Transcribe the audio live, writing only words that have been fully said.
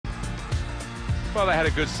Well, they had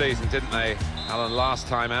a good season, didn't they, Alan, last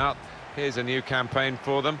time out? Here's a new campaign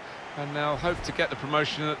for them, and they'll hope to get the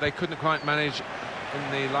promotion that they couldn't quite manage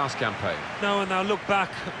in the last campaign. No, and they'll look back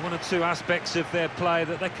at one or two aspects of their play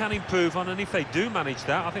that they can improve on, and if they do manage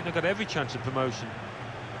that, I think they've got every chance of promotion.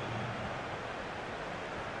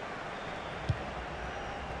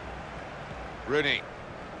 Rooney.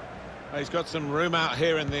 He's got some room out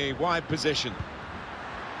here in the wide position.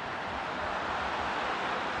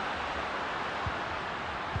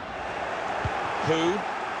 Who?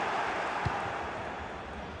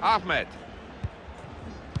 Ahmed.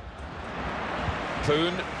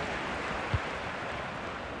 Poon.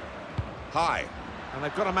 High. And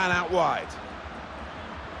they've got a man out wide.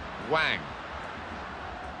 Wang.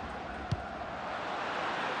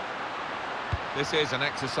 This is an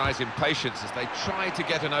exercise in patience as they try to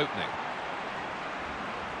get an opening.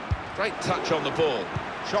 Great touch on the ball.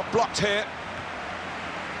 Shot blocked here.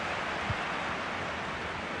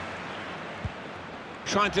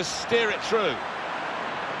 Trying to steer it through.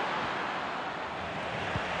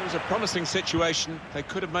 It was a promising situation. They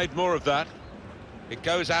could have made more of that. It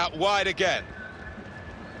goes out wide again.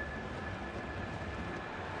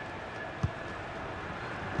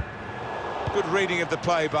 Good reading of the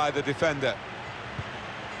play by the defender.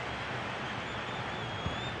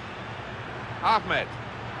 Ahmed.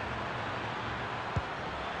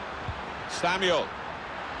 Samuel.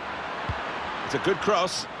 It's a good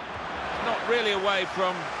cross. Not really away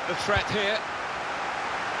from the threat here.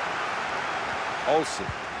 Olsen.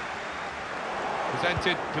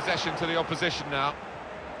 Presented possession to the opposition now.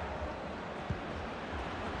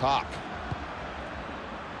 Park.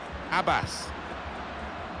 Abbas.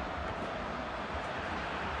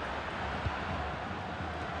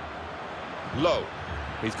 Low.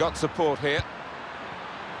 He's got support here.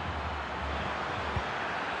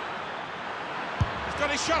 He's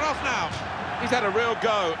got his shot off now. He's had a real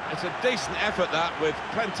go. It's a decent effort, that, with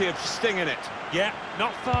plenty of sting in it. Yeah,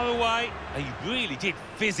 not far away. He really did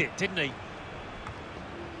fizz it, didn't he?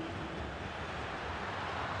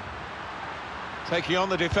 Taking on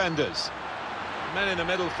the defenders. Men in the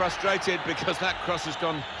middle frustrated because that cross has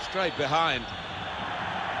gone straight behind.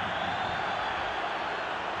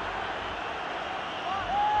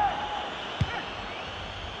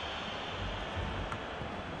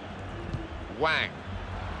 Wang.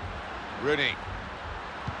 Rooney.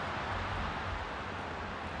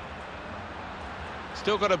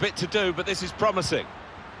 Still got a bit to do, but this is promising.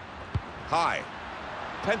 High.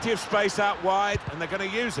 Plenty of space out wide, and they're going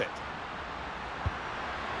to use it.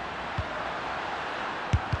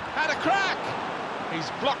 Had a crack!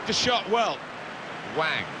 He's blocked the shot well.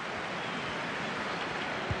 Wang.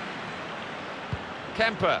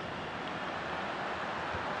 Kemper.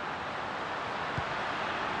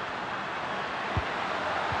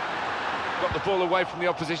 Got the ball away from the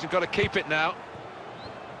opposition, got to keep it now.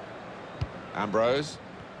 Ambrose.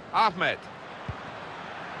 Ahmed.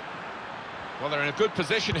 Well, they're in a good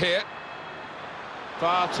position here.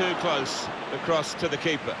 Far too close, the cross to the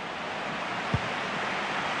keeper.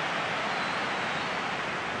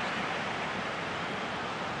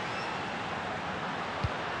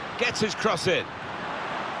 Gets his cross in.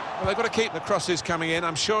 Well, they've got to keep the crosses coming in.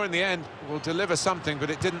 I'm sure in the end will deliver something, but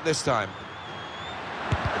it didn't this time.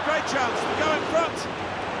 A great chance to go in front.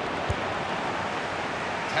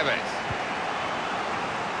 Tevez.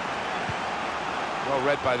 Well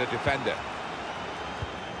read by the defender.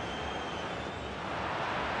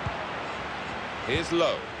 Here's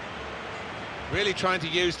Low. Really trying to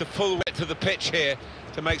use the full width of the pitch here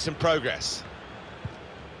to make some progress.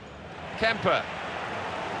 Kemper.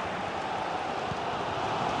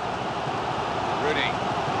 Rooney.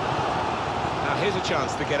 Now here's a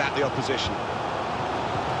chance to get at the opposition.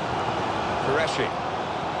 Qureshi.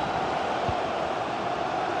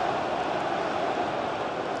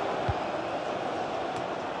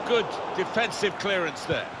 Good defensive clearance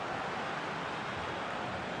there.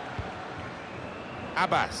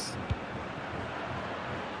 Abbas.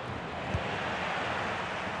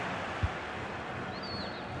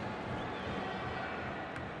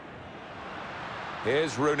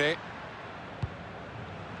 Here's Rooney.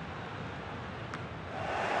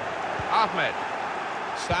 Ahmed.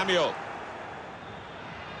 Samuel.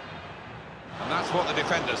 And that's what the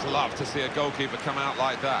defenders love, to see a goalkeeper come out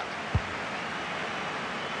like that.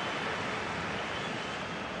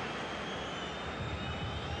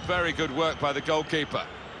 Very good work by the goalkeeper.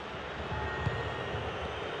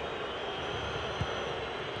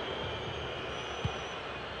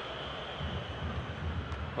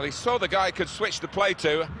 Well, he saw the guy could switch the play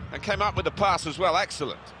to and came up with the pass as well.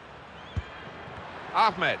 Excellent.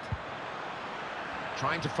 Ahmed.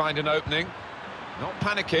 Trying to find an opening. Not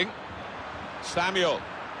panicking. Samuel.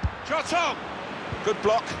 Shot on! Good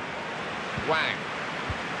block. Wang.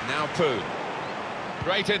 Now Poon.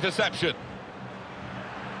 Great interception.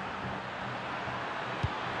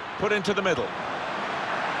 Put into the middle.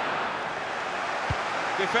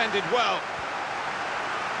 Defended well.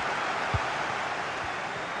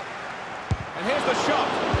 And here's the shot.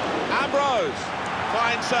 Ambrose.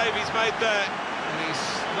 Fine save he's made there. And he's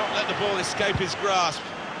not let the ball escape his grasp.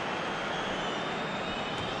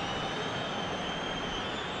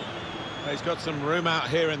 He's got some room out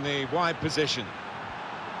here in the wide position.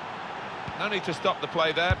 No need to stop the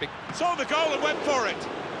play there. Saw the goal and went for it.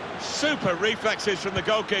 Super reflexes from the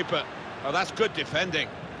goalkeeper. Oh, that's good defending.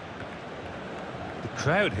 The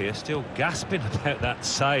crowd here still gasping about that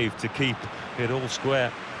save to keep it all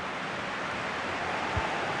square.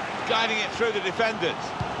 Guiding it through the defenders.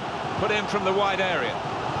 Put in from the wide area.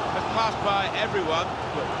 Has passed by everyone,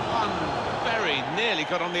 but one very nearly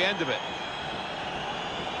got on the end of it.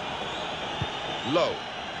 Low.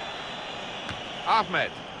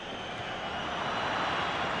 Ahmed.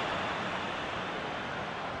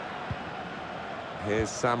 Here's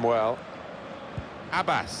Samuel.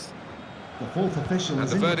 Abbas. The fourth official and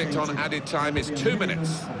has the verdict on indicated added time is there will 2 be a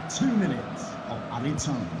minutes. minimum of 2 minutes of added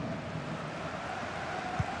time.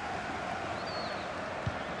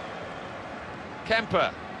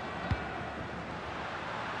 Kemper.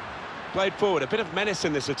 Played forward, a bit of menace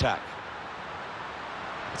in this attack.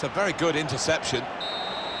 It's a very good interception.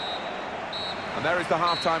 And there is the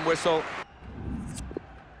half-time whistle.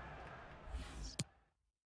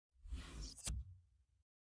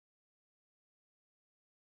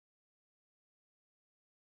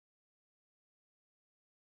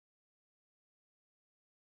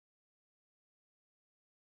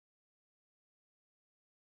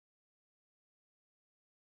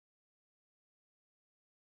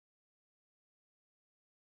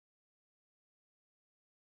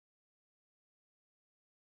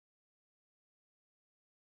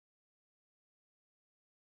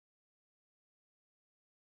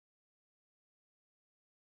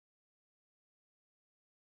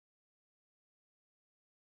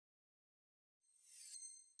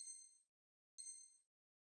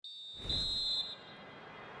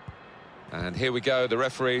 And here we go, the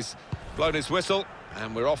referee's blown his whistle,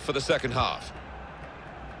 and we're off for the second half.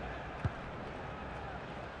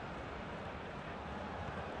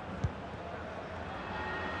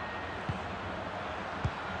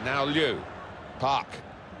 Now Liu. Park.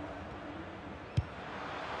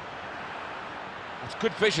 It's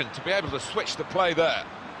good vision to be able to switch the play there.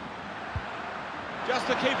 Just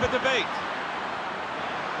to keep at the beat.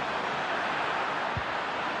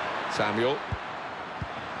 Samuel.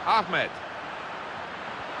 Ahmed.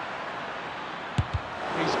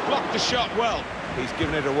 He's blocked the shot well. He's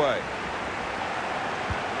given it away.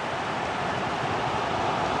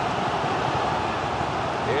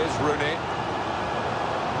 Here's Rooney.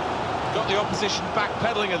 Got the opposition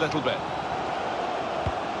backpedaling a little bit.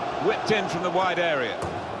 Whipped in from the wide area.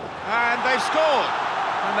 And they've scored.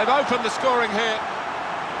 And they've opened the scoring here.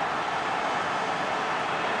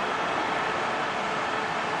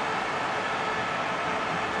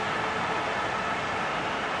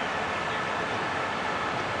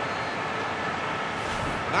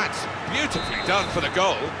 That's beautifully done for the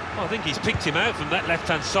goal. I think he's picked him out from that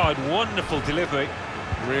left-hand side. Wonderful delivery.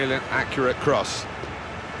 Really accurate cross.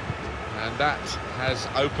 And that has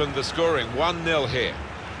opened the scoring. 1-0 here.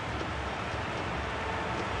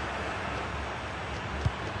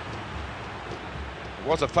 It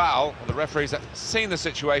was a foul. The referee's seen the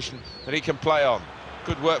situation that he can play on.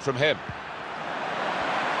 Good work from him.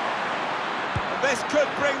 This could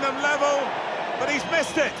bring them level. But he's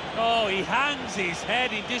missed it. Oh, he hangs his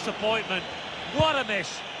head in disappointment. What a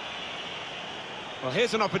miss. Well,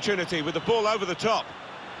 here's an opportunity with the ball over the top.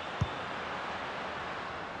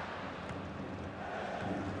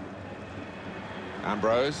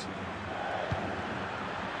 Ambrose.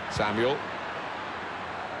 Samuel.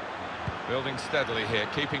 Building steadily here,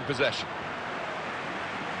 keeping possession.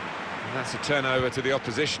 And that's a turnover to the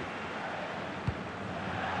opposition.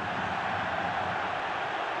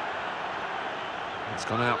 It's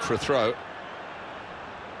gone out for a throw.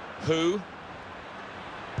 Who?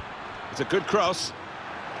 It's a good cross.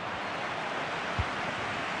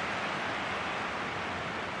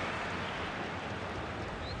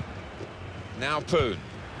 Now Poon.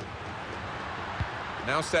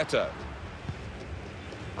 Now Seto.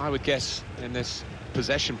 I would guess in this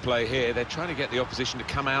possession play here, they're trying to get the opposition to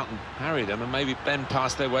come out and harry them and maybe bend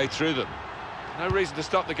past their way through them. No reason to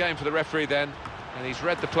stop the game for the referee then, and he's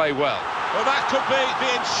read the play well. Well, that could be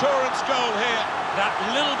the insurance goal here. that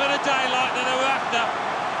little bit of daylight that they were after.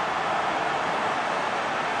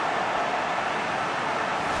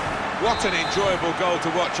 What an enjoyable goal to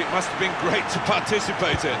watch. It must have been great to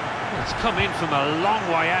participate in. It's come in from a long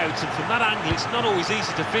way out, and from that angle it's not always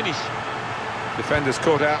easy to finish. Defenders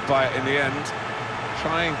caught out by it in the end,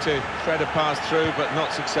 trying to thread a pass through but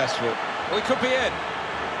not successful. Well, he could be in.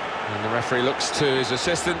 And the referee looks to his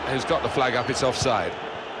assistant, who's got the flag up. It's offside.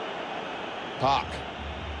 Park.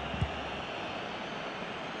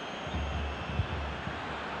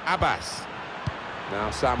 Abbas. Now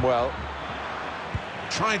Samuel.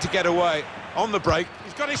 Trying to get away. On the break.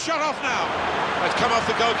 He's got his shot off now. It's come off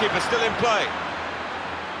the goalkeeper, still in play.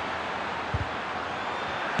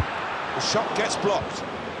 The shot gets blocked.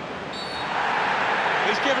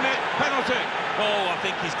 He's given it. Penalty. Oh, I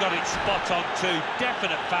think he's got it spot on too.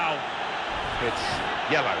 Definite foul. It's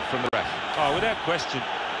yellow from the ref. Oh, without question.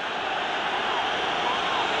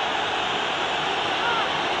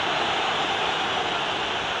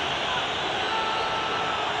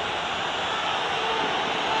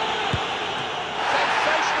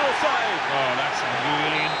 Sensational save. Oh, that's a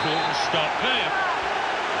really important stop there.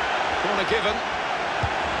 Corner given.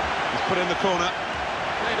 He's put in the corner.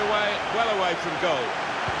 Played away, well away from goal.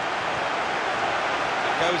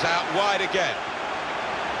 It goes out wide again.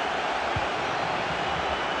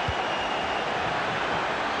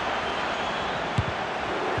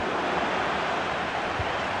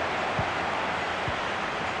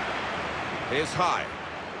 Here's high.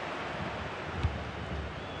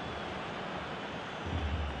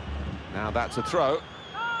 Now that's a throw.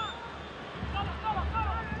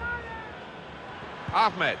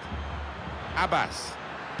 Ahmed. Abbas.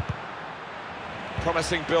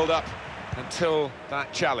 Promising build-up until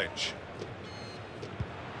that challenge.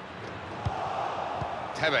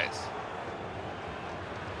 Tevez.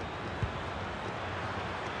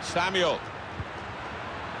 Samuel.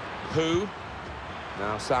 Who?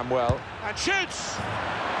 Now Samuel. And shoots!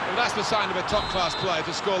 Well, that's the sign of a top-class player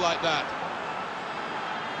to score like that.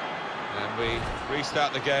 And we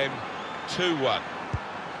restart the game 2-1.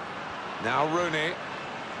 Now Rooney.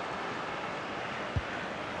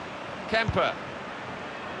 Kemper.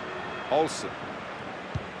 Olsen.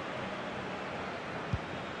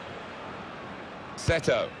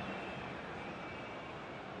 Seto.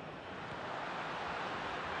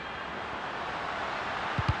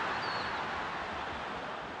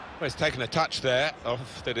 Well, he's taken a touch there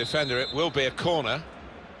off the defender. It will be a corner.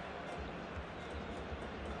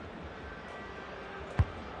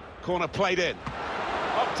 Corner played in.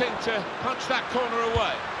 Opting to punch that corner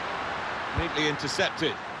away. Neatly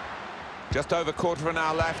intercepted. Just over quarter of an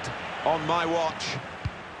hour left on my watch.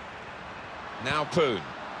 Now Poon.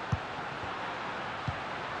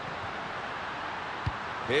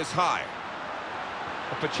 Here's High.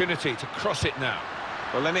 Opportunity to cross it now.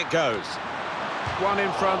 Well, then it goes. One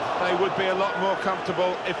in front, they would be a lot more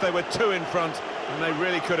comfortable if they were two in front, and they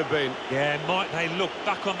really could have been. Yeah, might they look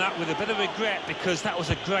back on that with a bit of regret, because that was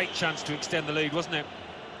a great chance to extend the lead, wasn't it?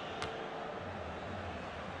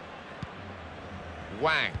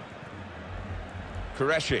 Wang.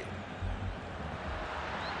 Qureshi.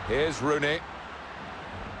 Here's Rooney.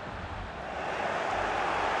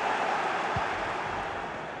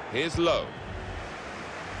 Here's Lowe.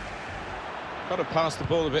 Got to pass the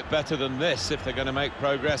ball a bit better than this if they're going to make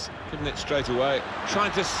progress. Giving it straight away.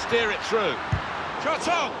 Trying to steer it through. Shots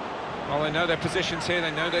on! Well, they know their positions here.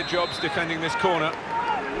 They know their jobs defending this corner.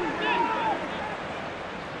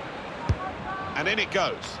 And in it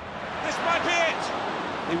goes. This might be it!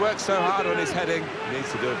 He works so hard on his heading. He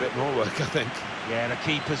needs to do a bit more work, I think. Yeah, the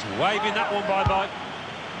keeper's waving that one bye-bye.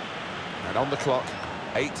 And on the clock,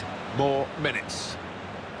 8 more minutes.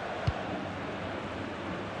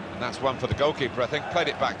 And that's one for the goalkeeper, I think. Played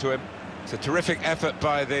it back to him. It's a terrific effort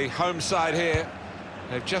by the home side here.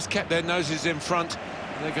 They've just kept their noses in front.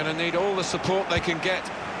 They're going to need all the support they can get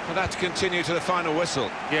for that to continue to the final whistle.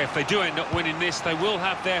 Yeah, if they do end up winning this, they will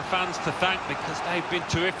have their fans to thank, because they've been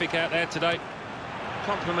terrific out there today.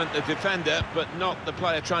 Compliment the defender, but not the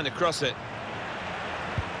player trying to cross it.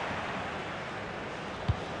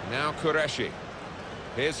 Now Qureshi.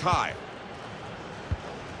 Here's High.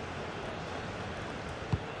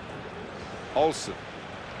 Olsen.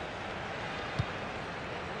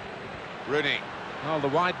 Rooney. Well, the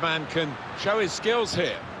wide man can show his skills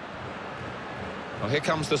here. Well, here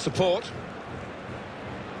comes the support.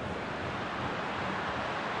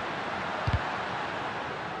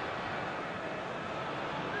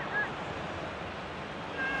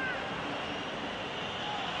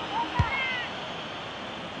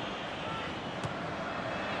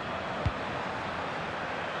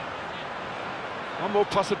 one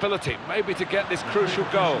more possibility, maybe to get this crucial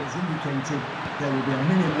goal. As indicated, there will be a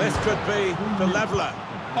minute. This could be the leveller.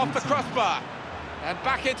 Off the crossbar and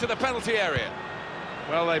back into the penalty area.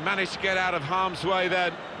 Well, they managed to get out of harm's way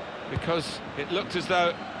then, because it looked as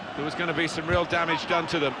though there was going to be some real damage done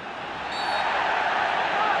to them.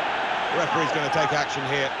 The referee's going to take action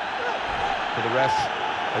here. For the ref,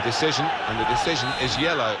 a decision, and the decision is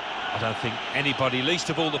yellow. I don't think anybody, least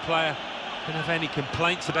of all the player, can have any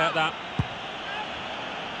complaints about that.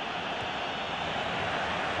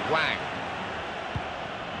 Wang.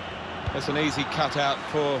 That's an easy cutout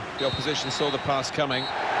for the opposition, saw the pass coming.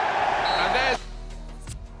 And there's...